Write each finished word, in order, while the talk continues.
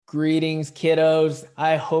Greetings, kiddos.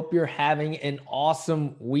 I hope you're having an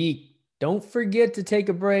awesome week. Don't forget to take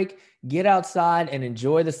a break, get outside, and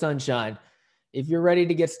enjoy the sunshine. If you're ready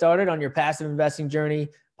to get started on your passive investing journey,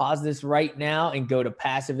 pause this right now and go to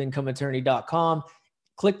passiveincomeattorney.com.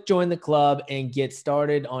 Click join the club and get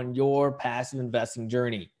started on your passive investing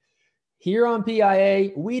journey. Here on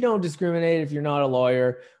PIA, we don't discriminate if you're not a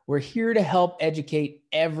lawyer. We're here to help educate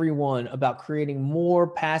everyone about creating more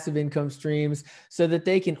passive income streams so that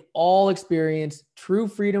they can all experience true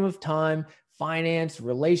freedom of time, finance,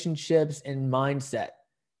 relationships, and mindset.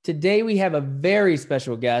 Today, we have a very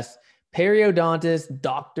special guest, periodontist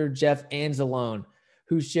Dr. Jeff Anzalone,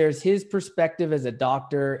 who shares his perspective as a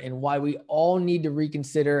doctor and why we all need to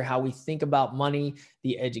reconsider how we think about money,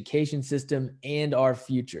 the education system, and our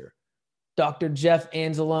future. Dr. Jeff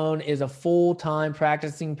Anzalone is a full-time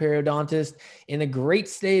practicing periodontist in the great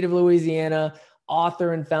state of Louisiana,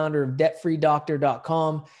 author and founder of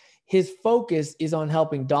debtfreedoctor.com. His focus is on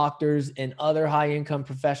helping doctors and other high-income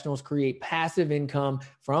professionals create passive income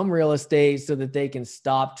from real estate so that they can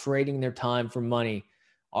stop trading their time for money.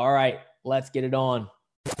 All right, let's get it on.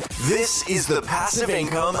 This is the Passive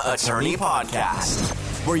Income Attorney Podcast,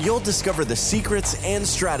 where you'll discover the secrets and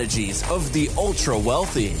strategies of the ultra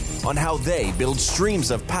wealthy on how they build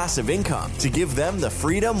streams of passive income to give them the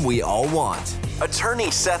freedom we all want.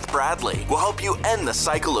 Attorney Seth Bradley will help you end the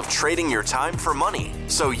cycle of trading your time for money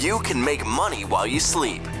so you can make money while you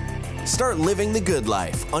sleep. Start living the good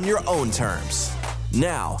life on your own terms.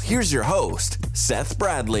 Now, here's your host, Seth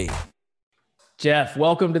Bradley. Jeff,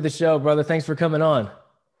 welcome to the show, brother. Thanks for coming on.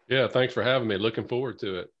 Yeah, thanks for having me. Looking forward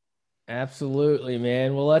to it. Absolutely,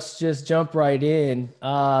 man. Well, let's just jump right in.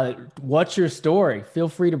 What's your story? Feel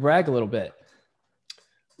free to brag a little bit.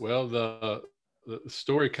 Well, the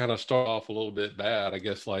story kind of started off a little bit bad, I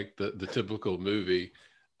guess, like the typical movie.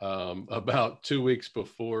 About 2 weeks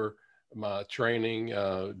before my training,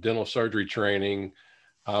 dental surgery training,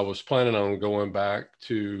 I was planning on going back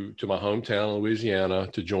to my hometown, Louisiana,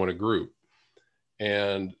 to join a group.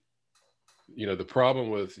 And, you know, the problem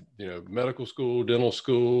with, medical school, dental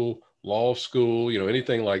school, law school,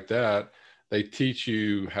 anything like that, they teach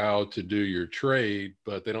you how to do your trade,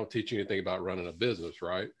 but they don't teach you anything about running a business,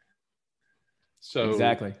 right? So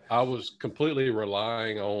exactly. I was completely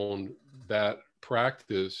relying on that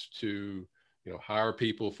practice to, hire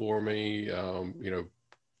people for me,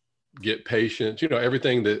 get patients,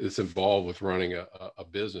 everything that is involved with running a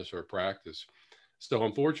business or a practice. So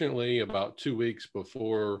unfortunately, about 2 weeks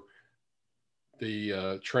before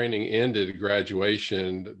the training ended,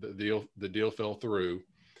 graduation, the deal fell through.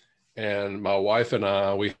 And my wife and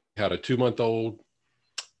I, we had a 2-month-old.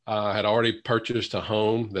 I had already purchased a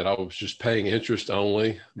home that I was just paying interest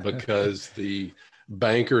only because the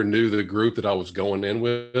banker knew the group that I was going in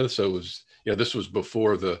with. So it was, this was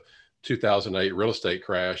before the 2008 real estate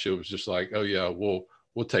crash. It was just like, oh yeah, we'll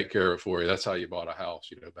take care of it for you. That's how you bought a house,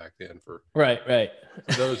 back then. For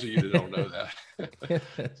those of you that don't know that.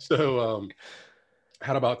 So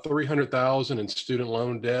had about $300,000 in student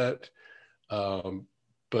loan debt.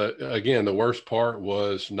 But again, the worst part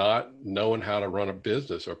was not knowing how to run a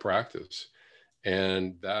business or practice.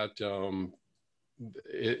 And that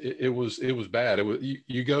it was bad. It was,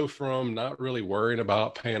 you go from not really worrying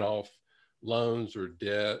about paying off loans or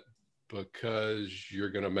debt because you're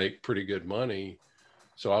going to make pretty good money.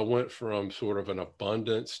 So I went from sort of an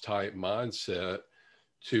abundance type mindset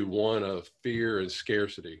to one of fear and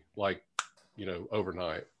scarcity, like,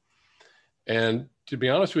 overnight. And to be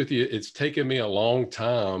honest with you, it's taken me a long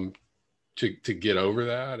time to get over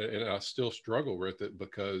that. And I still struggle with it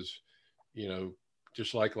because,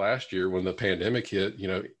 just like last year when the pandemic hit,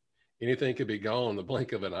 anything could be gone in the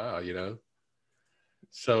blink of an eye,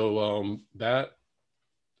 So that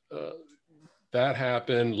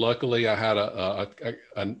happened. Luckily, I had a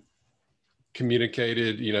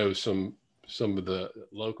communicated, some of the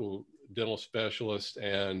local dental specialists,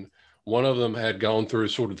 and one of them had gone through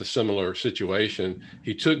sort of the similar situation.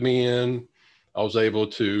 He took me in. I was able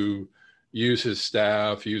to use his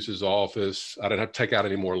staff, use his office. I didn't have to take out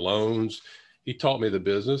any more loans. He taught me the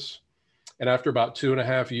business. And after about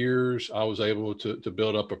 2.5 years, I was able to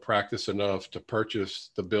build up a practice enough to purchase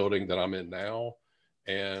the building that I'm in now.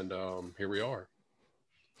 And here we are.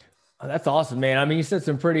 Oh, that's awesome, man. I mean, you said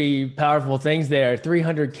some pretty powerful things there.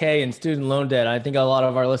 $300K in student loan debt. I think a lot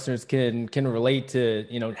of our listeners can relate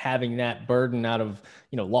to, having that burden out of,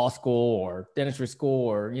 law school or dentistry school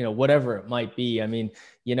or, whatever it might be. I mean,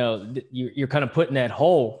 you're kind of putting that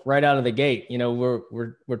hole right out of the gate.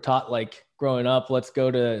 We're taught, like, growing up, let's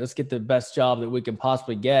get the best job that we can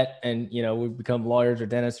possibly get. And, we become lawyers or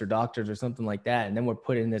dentists or doctors or something like that. And then we're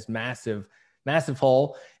put in this massive massive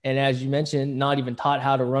hole. And as you mentioned, not even taught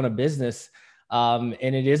how to run a business. And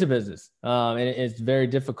it is a business. And it's very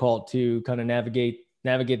difficult to kind of navigate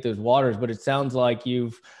those waters, but it sounds like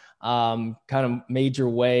you've kind of made your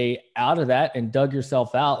way out of that and dug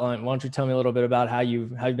yourself out. Why don't you tell me a little bit about how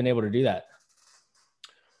you've been able to do that?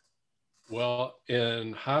 Well,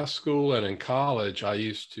 in high school and in college, I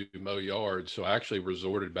used to mow yards. So I actually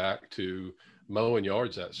resorted back to mowing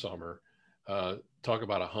yards that summer. Talk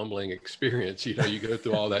about a humbling experience. You know, you go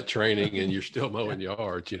through all that training and you're still mowing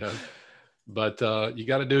yards, you know, but you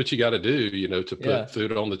got to do what you got to do, you know, to put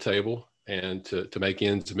food on the table and to make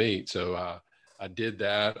ends meet. So I did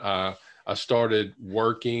that. I started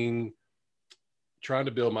working, trying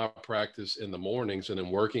to build my practice in the mornings and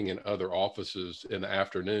then working in other offices in the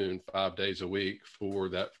afternoon, 5 days a week for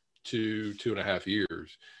that 2.5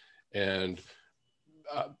 years. And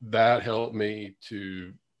that helped me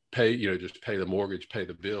to pay, you know, just pay the mortgage, pay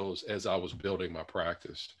the bills as I was building my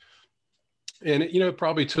practice. And, you know, it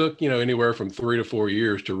probably took, you know, anywhere from 3 to 4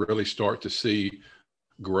 years to really start to see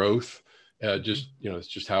growth. Just, you know, it's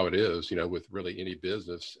just how it is, you know, with really any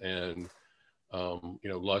business. And, you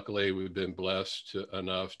know, luckily we've been blessed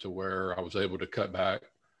enough to where I was able to cut back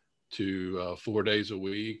to 4 days a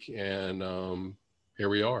week. And here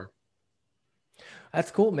we are. That's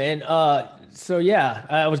cool, man. So yeah,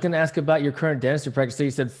 I was going to ask about your current dentistry practice. So you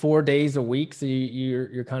said 4 days a week. So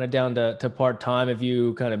you're kind of down to part-time. Have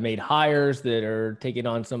you kind of made hires that are taking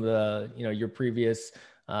on some of the, you know, your previous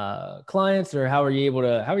clients, or how are you able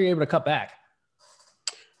to cut back?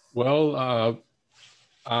 Well,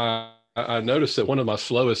 I noticed that one of my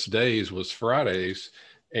slowest days was Fridays,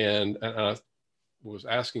 and I was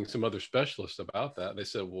asking some other specialists about that. They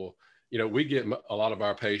said, well, you know, we get a lot of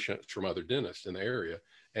our patients from other dentists in the area.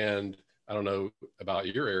 And I don't know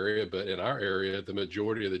about your area, but in our area, the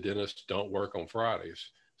majority of the dentists don't work on Fridays.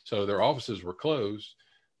 So their offices were closed.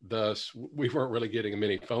 Thus, we weren't really getting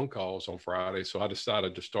many phone calls on Fridays. So I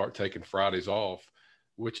decided to start taking Fridays off,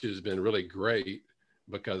 which has been really great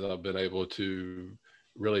because I've been able to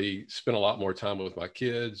really spend a lot more time with my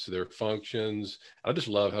kids, their functions. I just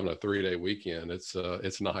love having a 3-day weekend.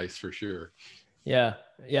 It's nice for sure. Yeah.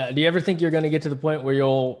 Yeah. Do you ever think you're going to get to the point where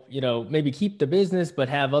you'll, you know, maybe keep the business, but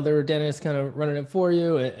have other dentists kind of running it for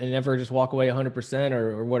you and never just walk away 100%,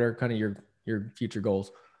 or what are kind of your future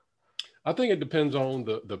goals? I think it depends on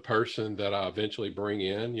the person that I eventually bring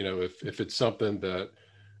in. You know, if it's something that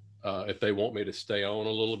if they want me to stay on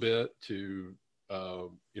a little bit to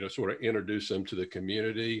you know, sort of introduce them to the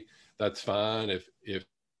community, that's fine. If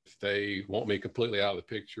they want me completely out of the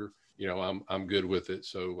picture, you know, I'm good with it.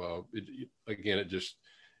 So again, it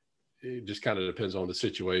just kind of depends on the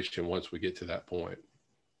situation once we get to that point.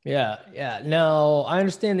 Yeah. Yeah. Now I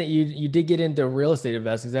understand that you did get into real estate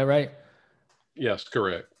investing. Is that right? Yes,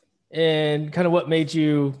 correct. And kind of what made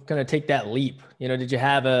you kind of take that leap? You know, did you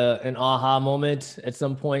have an aha moment at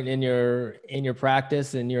some point in your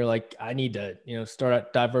practice and you're like, I need to, you know,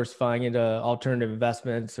 start diversifying into alternative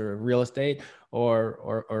investments or real estate,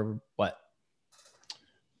 or what?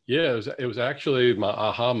 Yeah, it was actually my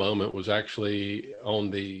aha moment was actually on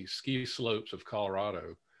the ski slopes of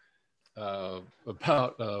Colorado.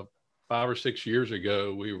 About 5 or 6 years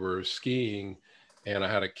ago, we were skiing and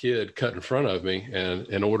I had a kid cut in front of me. And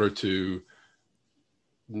in order to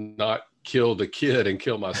not kill the kid and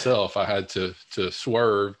kill myself, I had to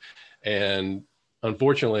swerve. And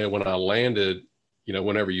unfortunately, when I landed, you know,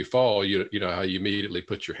 whenever you fall, you know how you immediately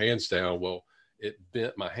put your hands down. Well, it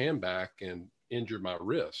bent my hand back and injured my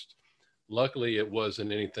wrist. Luckily, it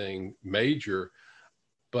wasn't anything major.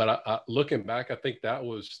 But looking back, I think that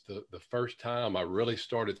was the first time I really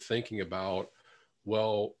started thinking about,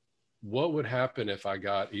 well, what would happen if I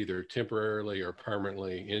got either temporarily or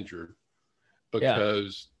permanently injured? Yeah.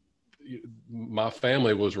 Because my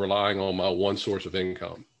family was relying on my one source of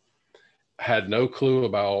income. I had no clue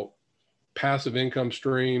about passive income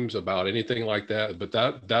streams, about anything like that. But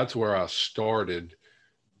that's where I started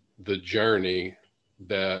the journey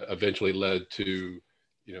that eventually led to,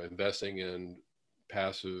 you know, investing in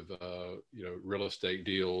passive, you know, real estate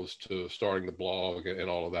deals, to starting the blog and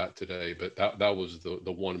all of that today. But that was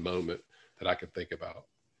the one moment that I could think about.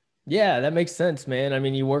 Yeah, that makes sense, man. I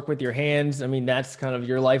mean, you work with your hands. I mean, that's kind of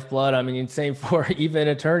your lifeblood. I mean, same for even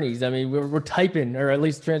attorneys. I mean, we're typing, or at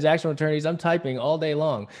least transactional attorneys. I'm typing all day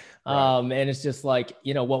long. Right. And it's just like,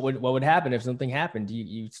 you know, what would happen if something happened?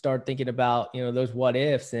 You start thinking about, you know, those what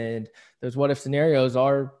ifs, and those what if scenarios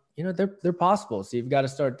are, you know, they're possible. So you've got to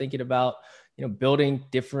start thinking about, you know, building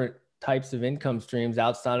different types of income streams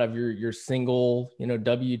outside of your single, you know,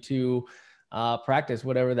 W-2 practice,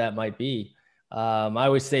 whatever that might be. I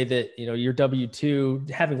always say that, your W-2,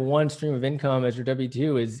 having one stream of income as your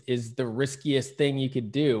W-2 is the riskiest thing you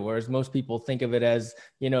could do. Whereas most people think of it as,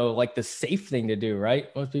 like the safe thing to do,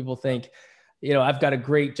 right? Most people think, I've got a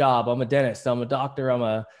great job. I'm a dentist. I'm a doctor. I'm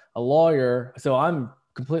a lawyer. So I'm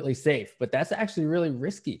completely safe, but that's actually really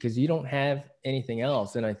risky because you don't have anything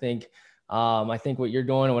else. And I think what you're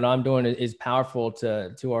doing and what I'm doing is powerful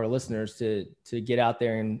to our listeners to get out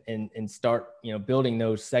there and start, building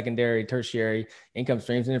those secondary, tertiary income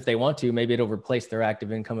streams. And if they want to, maybe it'll replace their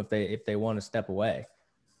active income if they want to step away.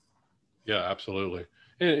 Yeah, absolutely.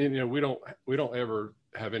 And we don't ever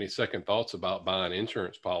have any second thoughts about buying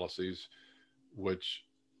insurance policies, which,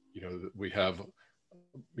 we have,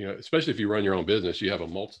 especially if you run your own business, you have a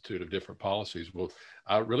multitude of different policies. Well,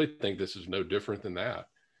 I really think this is no different than that.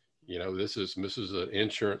 This is an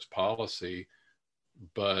insurance policy,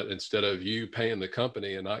 but instead of you paying the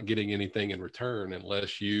company and not getting anything in return,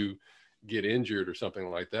 unless you get injured or something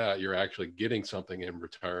like that, you're actually getting something in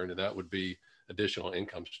return. And that would be additional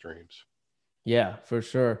income streams. Yeah, for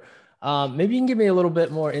sure. Maybe you can give me a little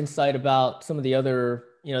bit more insight about some of the other,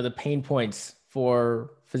 the pain points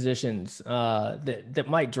for physicians that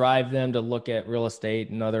might drive them to look at real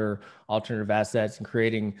estate and other alternative assets and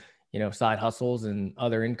creating, side hustles and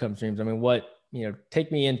other income streams. I mean, take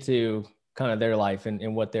me into kind of their life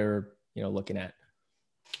and what they're, looking at.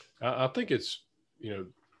 I think it's,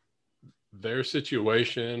 their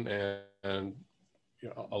situation and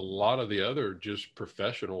a lot of the other just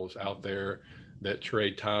professionals out there that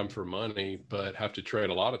trade time for money, but have to trade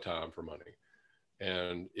a lot of time for money.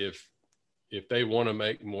 And if they want to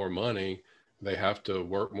make more money, they have to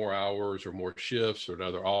work more hours or more shifts or at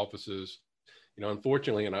other offices.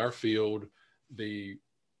 Unfortunately, in our field, the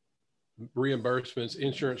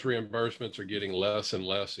insurance reimbursements are getting less and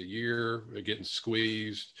less a year. They're getting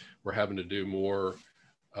squeezed. We're having to do more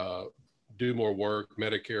work.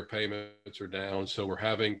 Medicare payments are down. So we're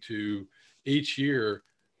having to each year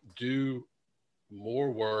do more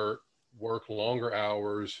work longer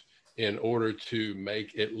hours in order to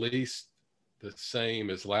make at least the same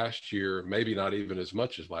as last year, maybe not even as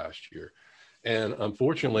much as last year. And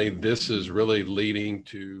unfortunately, this is really leading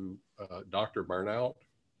to doctor burnout,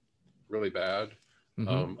 really bad.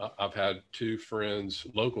 Mm-hmm. I've had two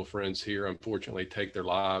local friends here, unfortunately, take their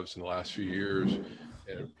lives in the last few years.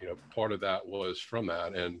 And, part of that was from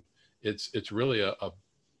that. And it's really a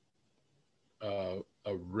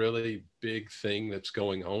really big thing that's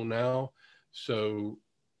going on now. So,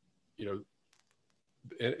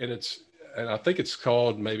 and I think it's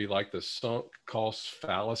called maybe like the sunk cost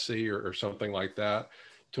fallacy or something like that,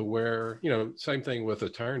 to where, same thing with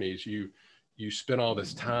attorneys, you spend all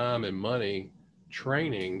this time and money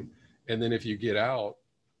training. And then if you get out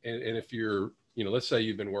and if you're, let's say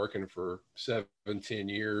you've been working for 7, 10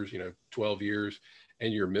 years, 12 years,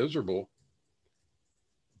 and you're miserable,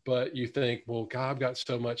 but you think, well, God, I've got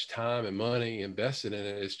so much time and money invested in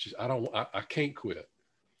it. It's just, I can't quit.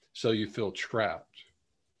 So you feel trapped.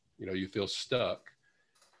 You feel stuck.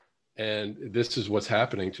 And this is what's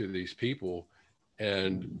happening to these people.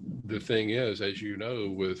 And the thing is, as you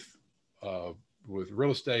know, with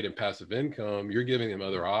real estate and passive income, you're giving them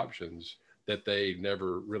other options that they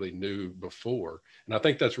never really knew before. And I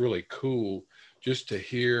think that's really cool, just to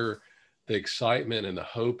hear the excitement and the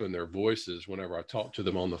hope in their voices whenever I talk to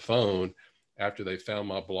them on the phone after they found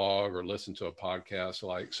my blog or listened to a podcast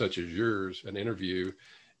like such as yours, an interview.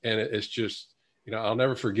 And it's just, I'll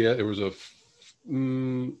never forget, there was a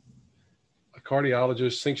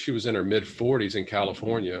cardiologist, I think she was in her mid 40s in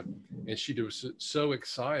California. And she was so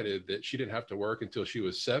excited that she didn't have to work until she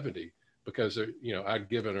was 70 because, I'd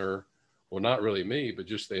given her, well, not really me, but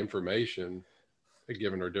just the information, had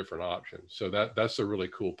given her different options. So that's a really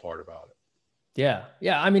cool part about it. Yeah.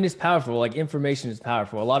 Yeah. I mean, it's powerful. Like, information is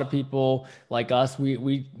powerful. A lot of people like us,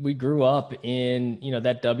 we grew up in,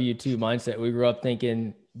 that W-2 mindset. We grew up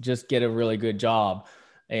thinking, just get a really good job.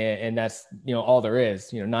 And that's, all there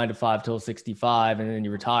is, 9 to 5 till 65, and then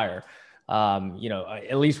you retire.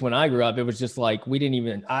 At least when I grew up, it was just like, we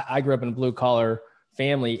grew up in a blue collar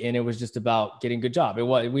family, and it was just about getting a good job.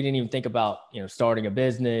 We didn't even think about, starting a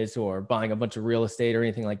business or buying a bunch of real estate or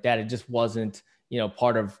anything like that. It just wasn't,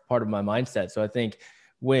 part of my mindset. So I think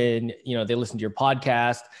when, they listen to your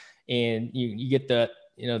podcast and you get the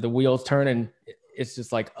wheels turning, it's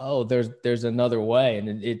just like, oh, there's another way.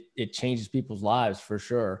 And it changes people's lives for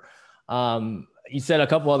sure. You said a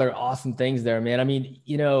couple other awesome things there, man. I mean,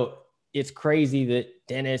 it's crazy that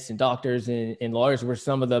dentists and doctors and lawyers were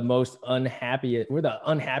some of the most unhappiest. We're the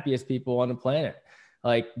unhappiest people on the planet,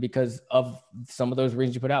 like, because of some of those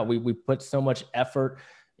reasons you put out. We put so much effort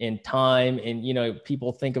and time. And,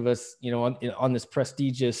 people think of us, on this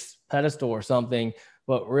prestigious pedestal or something,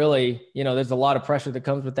 but really, there's a lot of pressure that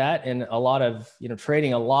comes with that, and a lot of,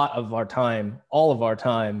 trading a lot of our time, all of our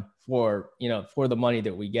time for the money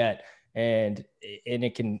that we get. And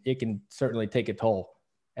it can certainly take a toll,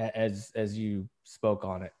 as you spoke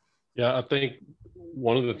on it. Yeah, I think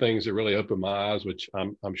one of the things that really opened my eyes, which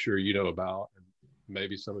I'm sure you know about, and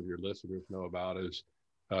maybe some of your listeners know about, is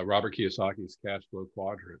Robert Kiyosaki's cash flow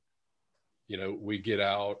quadrant. We get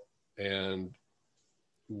out and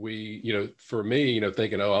we, for me,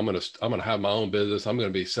 thinking, oh, I'm gonna have my own business. I'm gonna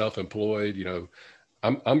be self-employed.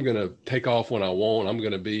 I'm gonna take off when I want. I'm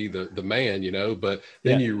gonna be the man. But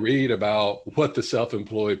then you read about what the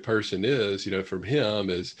self-employed person is. From him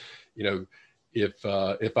is,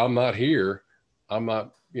 if I'm not here, I'm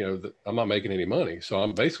not, I'm not making any money. So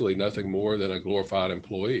I'm basically nothing more than a glorified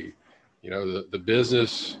employee. The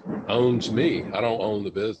business owns me. I don't own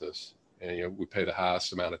the business. And, we pay the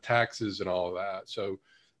highest amount of taxes and all of that. So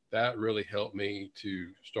that really helped me to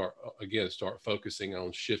start focusing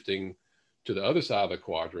on shifting to the other side of the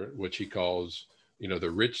quadrant, which he calls,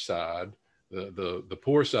 the rich side. The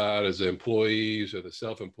poor side is the employees or the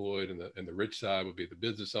self-employed, and the rich side would be the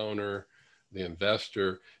business owner, the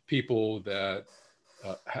investor, people that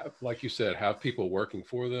have, like you said, have people working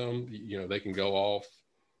for them. They can go off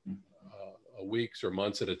weeks or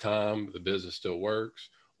months at a time. The business still works,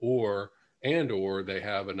 or they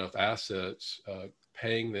have enough assets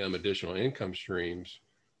paying them additional income streams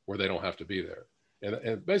where they don't have to be there.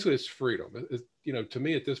 And basically it's freedom. To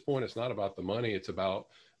me at this point, it's not about the money, it's about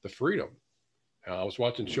the freedom. I was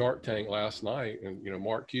watching Shark Tank last night, and,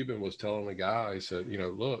 Mark Cuban was telling the guy, he said,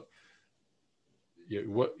 look,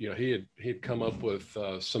 he had come up with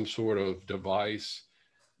some sort of device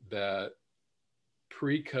that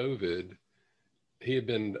pre-COVID, he had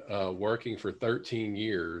been working for 13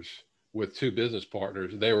 years with two business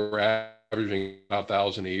partners. They were averaging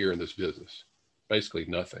 $5,000 a year in this business, basically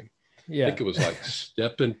nothing. Yeah. I think it was like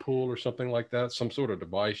step and pull or something like that. Some sort of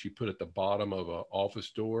device you put at the bottom of an office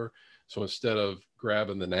door. So instead of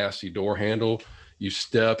grabbing the nasty door handle, you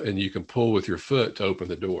step and you can pull with your foot to open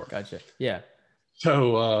the door. Gotcha. Yeah.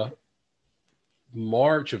 So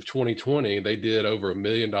March of 2020, they did over $1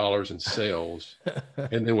 million in sales.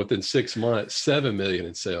 And then within 6 months, 7 million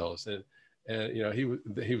in sales. And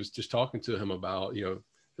he was just talking to him about, it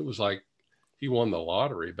was like he won the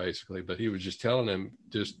lottery basically, but he was just telling him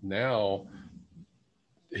just now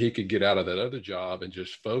he could get out of that other job and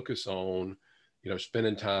just focus on,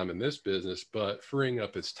 spending time in this business, but freeing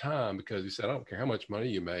up his time, because he said, I don't care how much money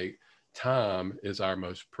you make, time is our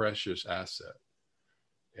most precious asset.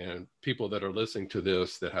 And people that are listening to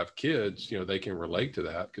this that have kids, they can relate to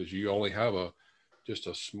that, because you only have just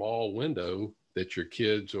a small window that your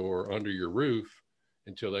kids are under your roof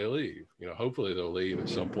until they leave. Hopefully they'll leave at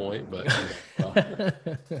some point, but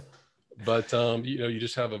you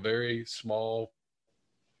just have a very small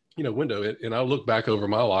window. And I look back over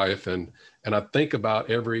my life and I think about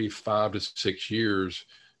every 5 to 6 years,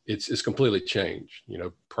 it's completely changed.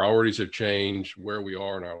 Priorities have changed, where we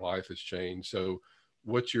are in our life has changed. So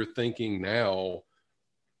what you're thinking now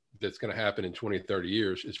that's going to happen in 20, 30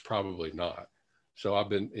 years is probably not. So I've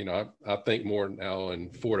been, I think more now in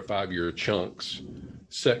 4 to 5 year chunks,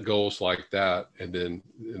 set goals like that. And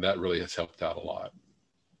that really has helped out a lot.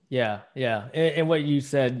 Yeah. Yeah. And what you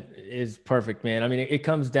said is perfect, man. I mean, it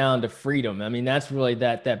comes down to freedom. I mean, that's really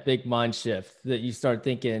that big mind shift that you start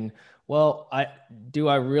thinking, well, do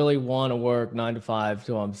I really want to work 9 to 5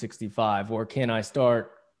 till I'm 65, or can I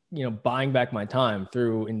start, buying back my time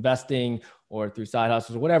through investing or through side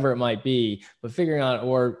hustles, whatever it might be, but figuring out,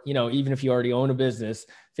 or, even if you already own a business,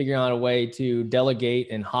 figuring out a way to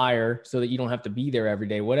delegate and hire so that you don't have to be there every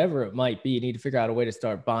day, whatever it might be. You need to figure out a way to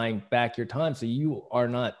start buying back your time, so you are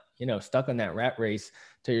not, stuck on that rat race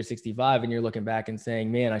till you're 65 and you're looking back and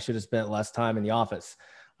saying, man, I should have spent less time in the office.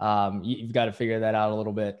 You've got to figure that out a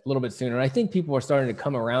little bit sooner. And I think people are starting to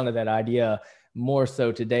come around to that idea more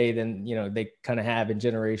so today than, they kind of have in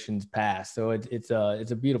generations past. So it's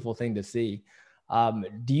a beautiful thing to see.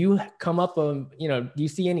 Do you come up, do you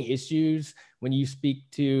see any issues when you speak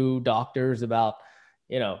to doctors about,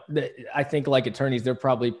 I think like attorneys, they're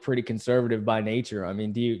probably pretty conservative by nature. I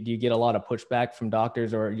mean, do you get a lot of pushback from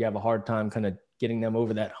doctors, or you have a hard time kind of getting them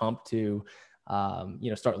over that hump to,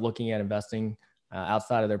 start looking at investing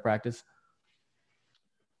outside of their practice?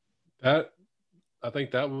 I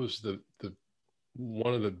think that was the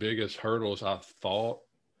one of the biggest hurdles I thought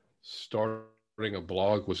starting a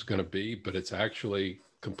blog was going to be, but it's actually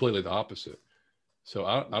completely the opposite. So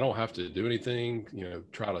I don't have to do anything,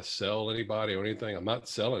 try to sell anybody or anything. I'm not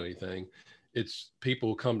selling anything. it's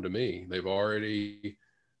people come to me. They've already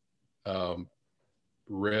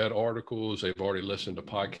read articles. They've already listened to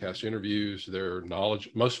podcast interviews.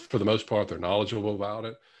 For the most part, they're knowledgeable about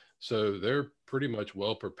it. So they're pretty much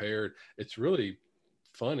well prepared. It's really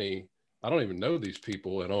funny. I don't even know these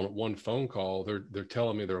people, and on one phone call, they're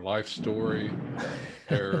telling me their life story,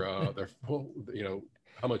 their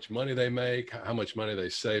how much money they make, how much money they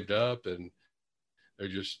saved up, and they're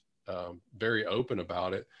just very open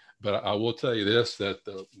about it. But I will tell you this: that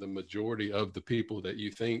the majority of the people that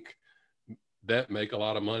you think that make a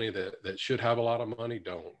lot of money, that should have a lot of money,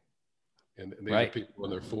 don't. And these are people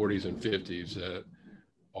in their 40s and 50s that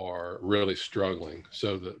are really struggling.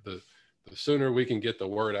 So the sooner we can get the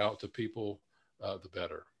word out to people, the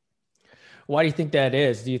better. Why do you think that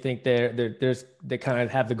is? Do you think they kind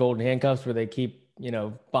of have the golden handcuffs where they keep,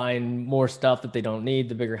 buying more stuff that they don't need,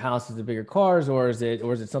 the bigger houses, the bigger cars, or is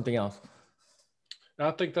it something else?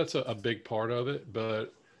 I think that's a big part of it,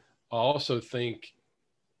 but I also think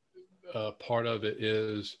part of it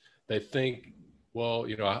is they think, well,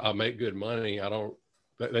 I make good money.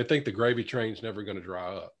 They think the gravy train's never going to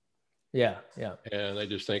dry up. Yeah. Yeah. And they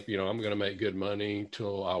just think, I'm going to make good money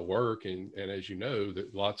till I work. And as you know,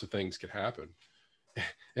 that lots of things could happen.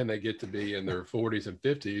 And they get to be in their 40s and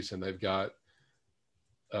 50s and they've got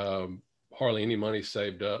hardly any money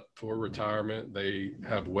saved up for retirement. They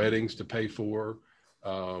have weddings to pay for,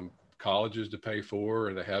 colleges to pay for,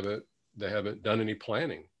 and they haven't done any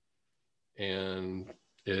planning. And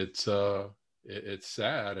it's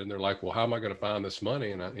sad. And they're like, well, how am I going to find this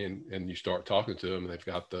money? And you start talking to them and they've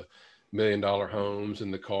got the $1 million homes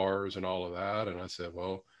and the cars and all of that. And I said,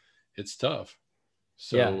 well, it's tough.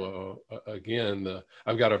 So again,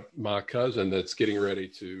 I've got my cousin that's getting ready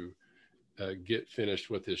to get finished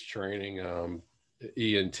with his training,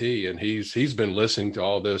 ENT, and he's been listening to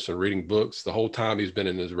all this and reading books the whole time he's been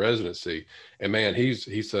in his residency. And man, he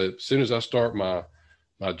said, as soon as I start my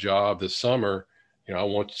job this summer, I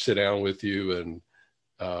want to sit down with you and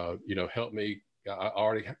help me. I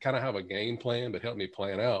already kind of have a game plan, but help me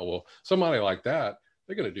plan out. Well, somebody like that,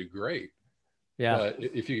 they're going to do great. Yeah. But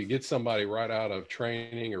if you could get somebody right out of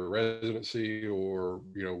training or residency or,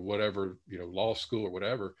 whatever, law school or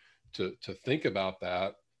whatever, to think about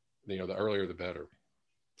that, the earlier, the better.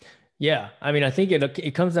 Yeah. I mean, I think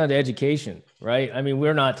it comes down to education, right? I mean,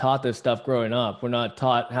 we're not taught this stuff growing up. We're not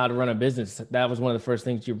taught how to run a business. That was one of the first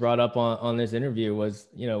things you brought up on this interview was,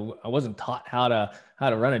 I wasn't taught how to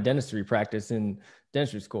run a dentistry practice in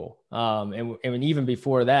dentistry school. And even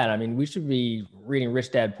before that, I mean, we should be reading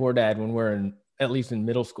Rich Dad, Poor Dad when we're at least in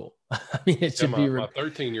middle school. I mean, it should be. My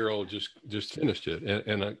 13-year-old just finished it.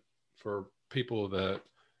 And for people that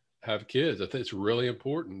have kids, I think it's really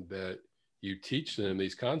important that you teach them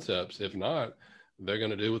these concepts. If not, they're going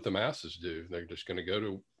to do what the masses do. They're just going to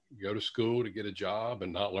go to school to get a job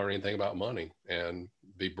and not learn anything about money and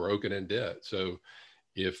be broken in debt. So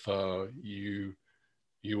if you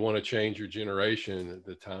want to change your generation,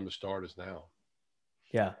 the time to start is now.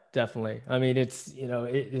 Yeah, definitely. I mean, it's,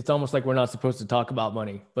 it's almost like we're not supposed to talk about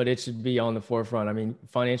money, but it should be on the forefront. I mean,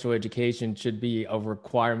 financial education should be a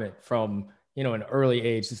requirement from, an early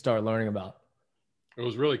age to start learning about. It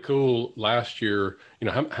was really cool last year.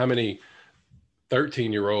 How many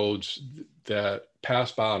 13-year-olds that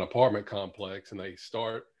pass by an apartment complex and they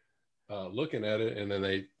start looking at it, and then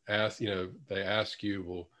they ask you,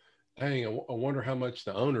 well, dang, I wonder how much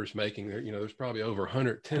the owner's making there. There's probably over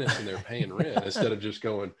 100 tenants and they're paying rent instead of just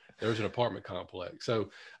going, there's an apartment complex. So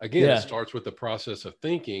again, It starts with the process of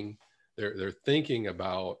thinking. They're thinking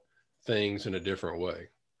about things in a different way.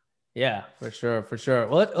 Yeah, for sure.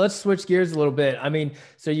 Well, let's switch gears a little bit. I mean,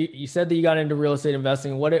 so you said that you got into real estate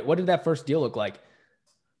investing. What did that first deal look like?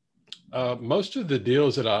 Most of the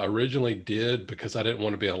deals that I originally did, because I didn't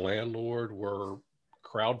want to be a landlord, were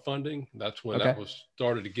crowdfunding. That's when that was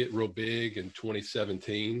started to get real big in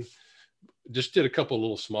 2017. Just did a couple of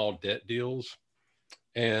little small debt deals.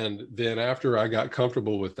 And then after I got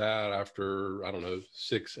comfortable with that, after,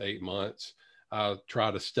 6-8 months, I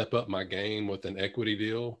tried to step up my game with an equity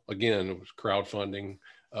deal. Again, it was crowdfunding,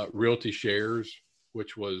 Realty Shares,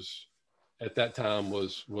 which was at that time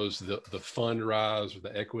was the fund rise, or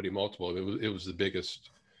the equity multiple. It was the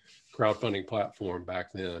biggest crowdfunding platform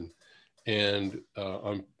back then. And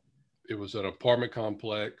it was an apartment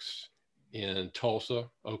complex in Tulsa,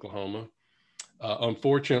 Oklahoma.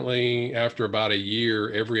 Unfortunately, after about a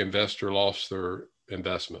year, every investor lost their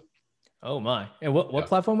investment. Oh my. And what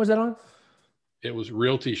platform was that on? It was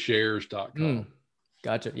realtyshares.com.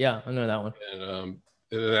 Gotcha. Yeah, I know that one. And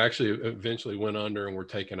it actually eventually went under and were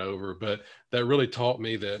taken over. But that really taught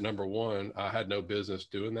me that, number one, I had no business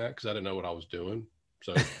doing that because I didn't know what I was doing.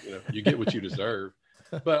 So, you get what you deserve.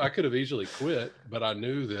 But I could have easily quit, but I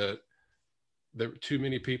knew that too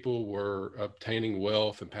many people were obtaining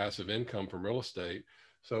wealth and passive income from real estate.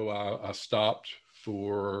 So I stopped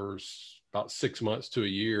for about 6 months to a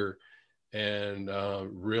year and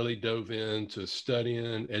really dove into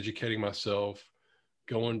studying, educating myself,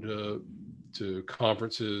 going to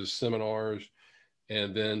conferences, seminars,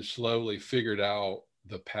 and then slowly figured out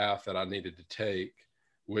the path that I needed to take,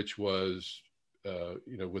 which was,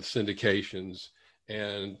 with syndications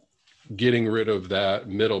and getting rid of that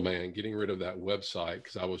middleman, getting rid of that website.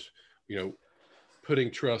 Because I was,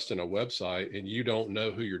 putting trust in a website and you don't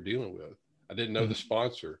know who you're dealing with. I didn't know the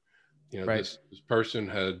sponsor. Right. This person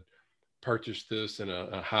had purchased this in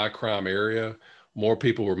a high crime area. More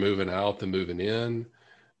people were moving out than moving in,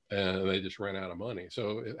 and they just ran out of money.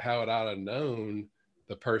 So how had I known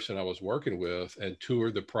the person I was working with and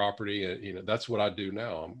toured the property? And, that's what I do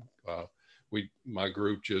now. My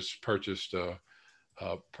group just purchased a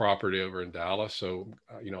property over in Dallas. So,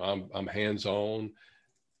 I'm hands-on,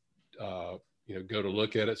 go to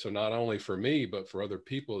look at it. So not only for me, but for other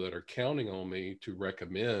people that are counting on me to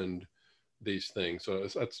recommend these things. So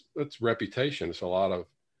that's reputation. It's a lot of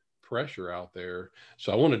pressure out there.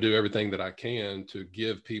 So I want to do everything that I can to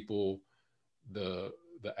give people the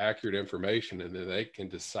accurate information, and then they can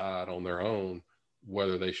decide on their own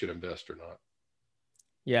whether they should invest or not.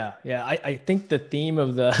 Yeah. I think the theme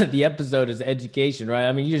of the episode is education, right?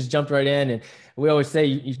 I mean, you just jumped right in, and we always say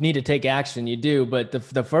you need to take action. You do, but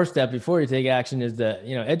the first step before you take action is to,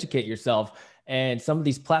 educate yourself. And some of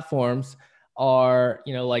these platforms are,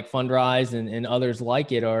 like Fundrise and others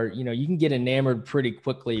like it are, you can get enamored pretty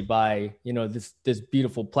quickly by, this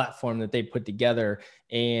beautiful platform that they put together,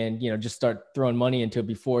 and, just start throwing money into it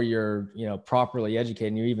before you're, properly educated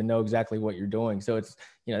and you even know exactly what you're doing. So it's,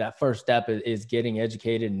 that first step is getting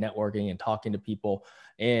educated and networking and talking to people.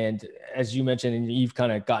 And as you mentioned, and you've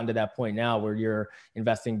kind of gotten to that point now where you're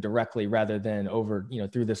investing directly rather than over,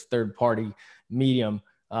 through this third party medium,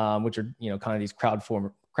 which are, kind of these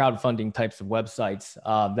crowdfunding types of websites.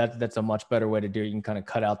 That's a much better way to do it. You can kind of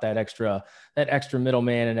cut out that extra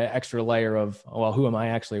middleman and an extra layer of, well, who am I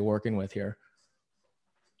actually working with here?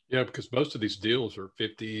 Yeah, because most of these deals are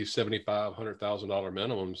 $50,000, $75,000, $100,000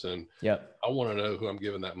 minimums. And I want to know who I'm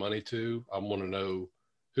giving that money to. I want to know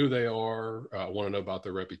who they are. I want to know about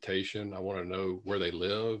their reputation. I want to know where they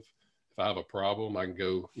live. If I have a problem, I can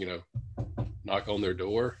go, knock on their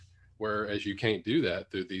door, whereas you can't do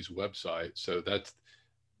that through these websites. So that's,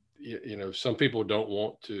 some people don't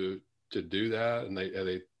want to do that, and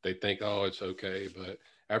they think, oh, it's okay. But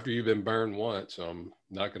after you've been burned once, I'm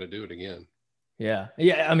not going to do it again. Yeah.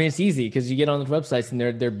 I mean, it's easy because you get on the websites and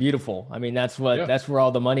they're beautiful. I mean, that's where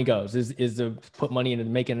all the money goes is to put money into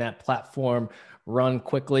making that platform run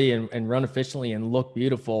quickly and run efficiently and look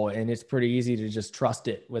beautiful. And it's pretty easy to just trust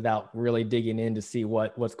it without really digging in to see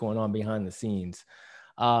what's going on behind the scenes.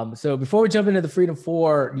 So before we jump into the Freedom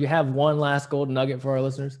 4, do you have one last golden nugget for our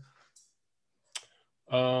listeners?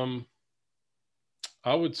 I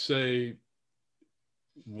would say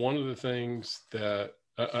one of the things that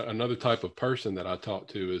another type of person that I talk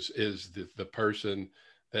to is the person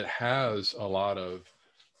that has a lot of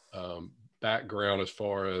background as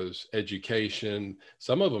far as education.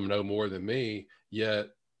 Some of them know more than me, yet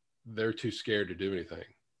they're too scared to do anything.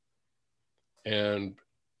 And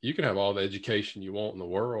you can have all the education you want in the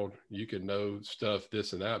world. You can know stuff,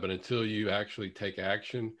 this and that, but until you actually take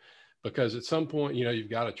action, because at some point, you've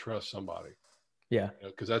got to trust somebody. Yeah.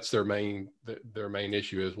 Because that's their main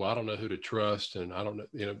issue is, well, I don't know who to trust. And I don't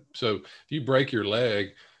know, so if you break your leg,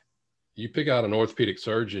 you pick out an orthopedic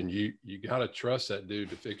surgeon, you got to trust that dude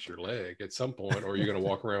to fix your leg at some point, or you're going to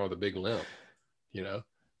walk around with a big limp,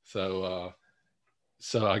 So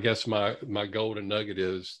I guess my golden nugget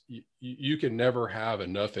is you can never have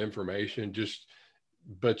enough information,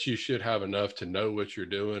 but you should have enough to know what you're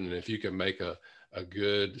doing. And if you can make a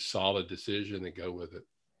good, solid decision, then go with it.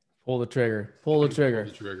 Pull the trigger. Pull the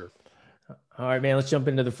trigger. All right, man, let's jump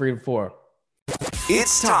into the Freedom 4.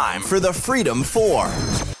 It's time for the Freedom 4.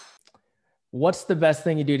 What's the best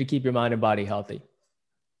thing you do to keep your mind and body healthy?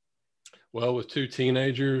 Well, with two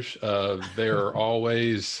teenagers, they're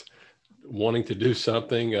always wanting to do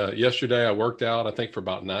something. Yesterday I worked out, I think for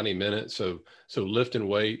about 90 minutes. So lifting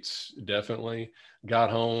weights, definitely.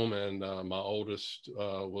 Got home and my oldest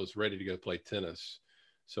was ready to go play tennis.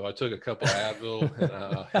 So I took a couple of Advil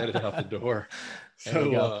and headed out the door.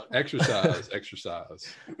 So exercise.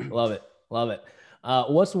 Love it.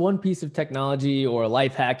 What's one piece of technology or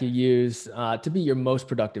life hack you use to be your most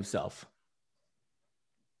productive self?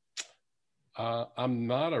 I'm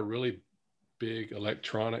not a really big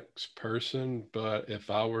electronics person, but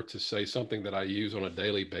if I were to say something that I use on a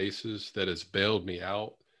daily basis that has bailed me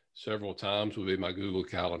out several times, would be my Google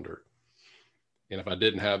Calendar. And if I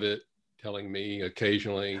didn't have it telling me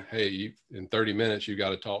occasionally, hey, in 30 minutes, you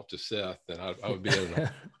got to talk to Seth, then I would be in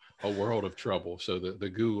a world of trouble. So the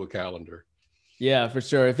Google Calendar. Yeah, for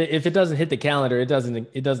sure. If it doesn't hit the calendar, it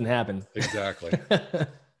doesn't happen. Exactly.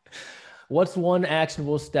 What's one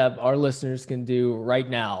actionable step our listeners can do right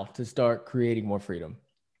now to start creating more freedom?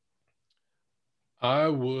 I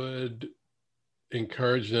would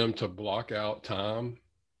encourage them to block out time,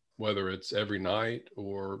 whether it's every night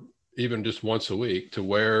or even just once a week, to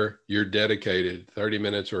where you're dedicated 30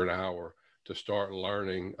 minutes or an hour to start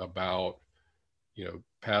learning about,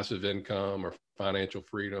 passive income or financial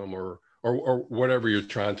freedom or whatever you're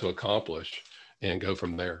trying to accomplish, and go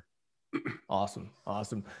from there. Awesome.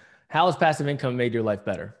 How has passive income made your life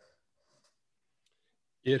better?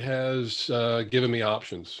 It has given me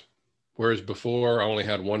options. Whereas before I only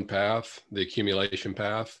had one path, the accumulation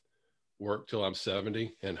path, work till I'm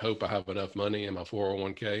 70 and hope I have enough money in my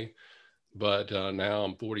 401k. But now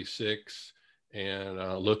I'm 46 and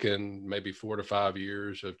looking maybe 4 to 5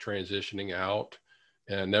 years of transitioning out,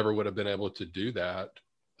 and never would have been able to do that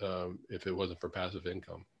if it wasn't for passive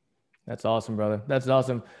income. That's awesome, brother. That's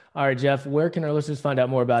awesome. All right, Jeff, where can our listeners find out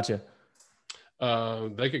more about you?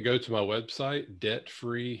 They could go to my website,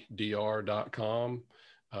 debtfreedr.com.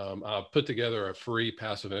 I've put together a free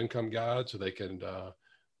passive income guide, so they can go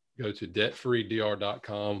to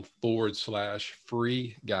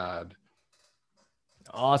debtfreedr.com/free guide.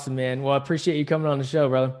 Awesome, man. Well, I appreciate you coming on the show,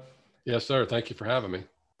 brother. Yes, sir. Thank you for having me.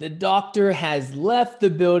 The doctor has left the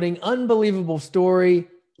building. Unbelievable story.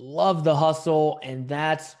 Love the hustle. And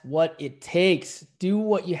that's what it takes. Do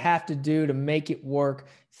what you have to do to make it work.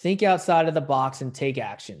 Think outside of the box and take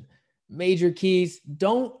action. Major keys: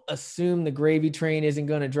 don't assume the gravy train isn't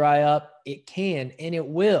going to dry up. It can, and it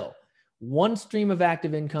will. One stream of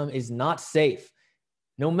active income is not safe.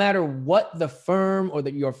 No matter what the firm or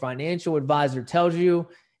your financial advisor tells you,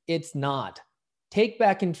 it's not. Take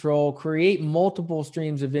back control, create multiple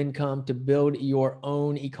streams of income to build your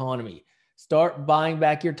own economy. Start buying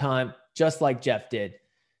back your time, just like Jeff did.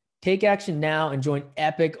 Take action now and join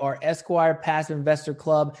EPIC, our Esquire Passive Investor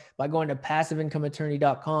Club, by going to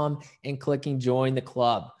passiveincomeattorney.com and clicking join the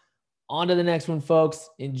club. On to the next one, folks.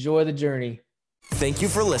 Enjoy the journey. Thank you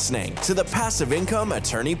for listening to the Passive Income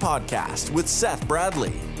Attorney Podcast with Seth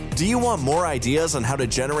Bradley. Do you want more ideas on how to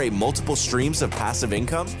generate multiple streams of passive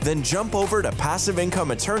income? Then jump over to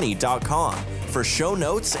passiveincomeattorney.com for show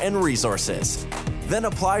notes and resources. Then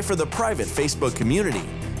apply for the private Facebook community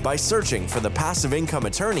by searching for the Passive Income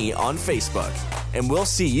Attorney on Facebook. And we'll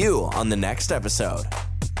see you on the next episode.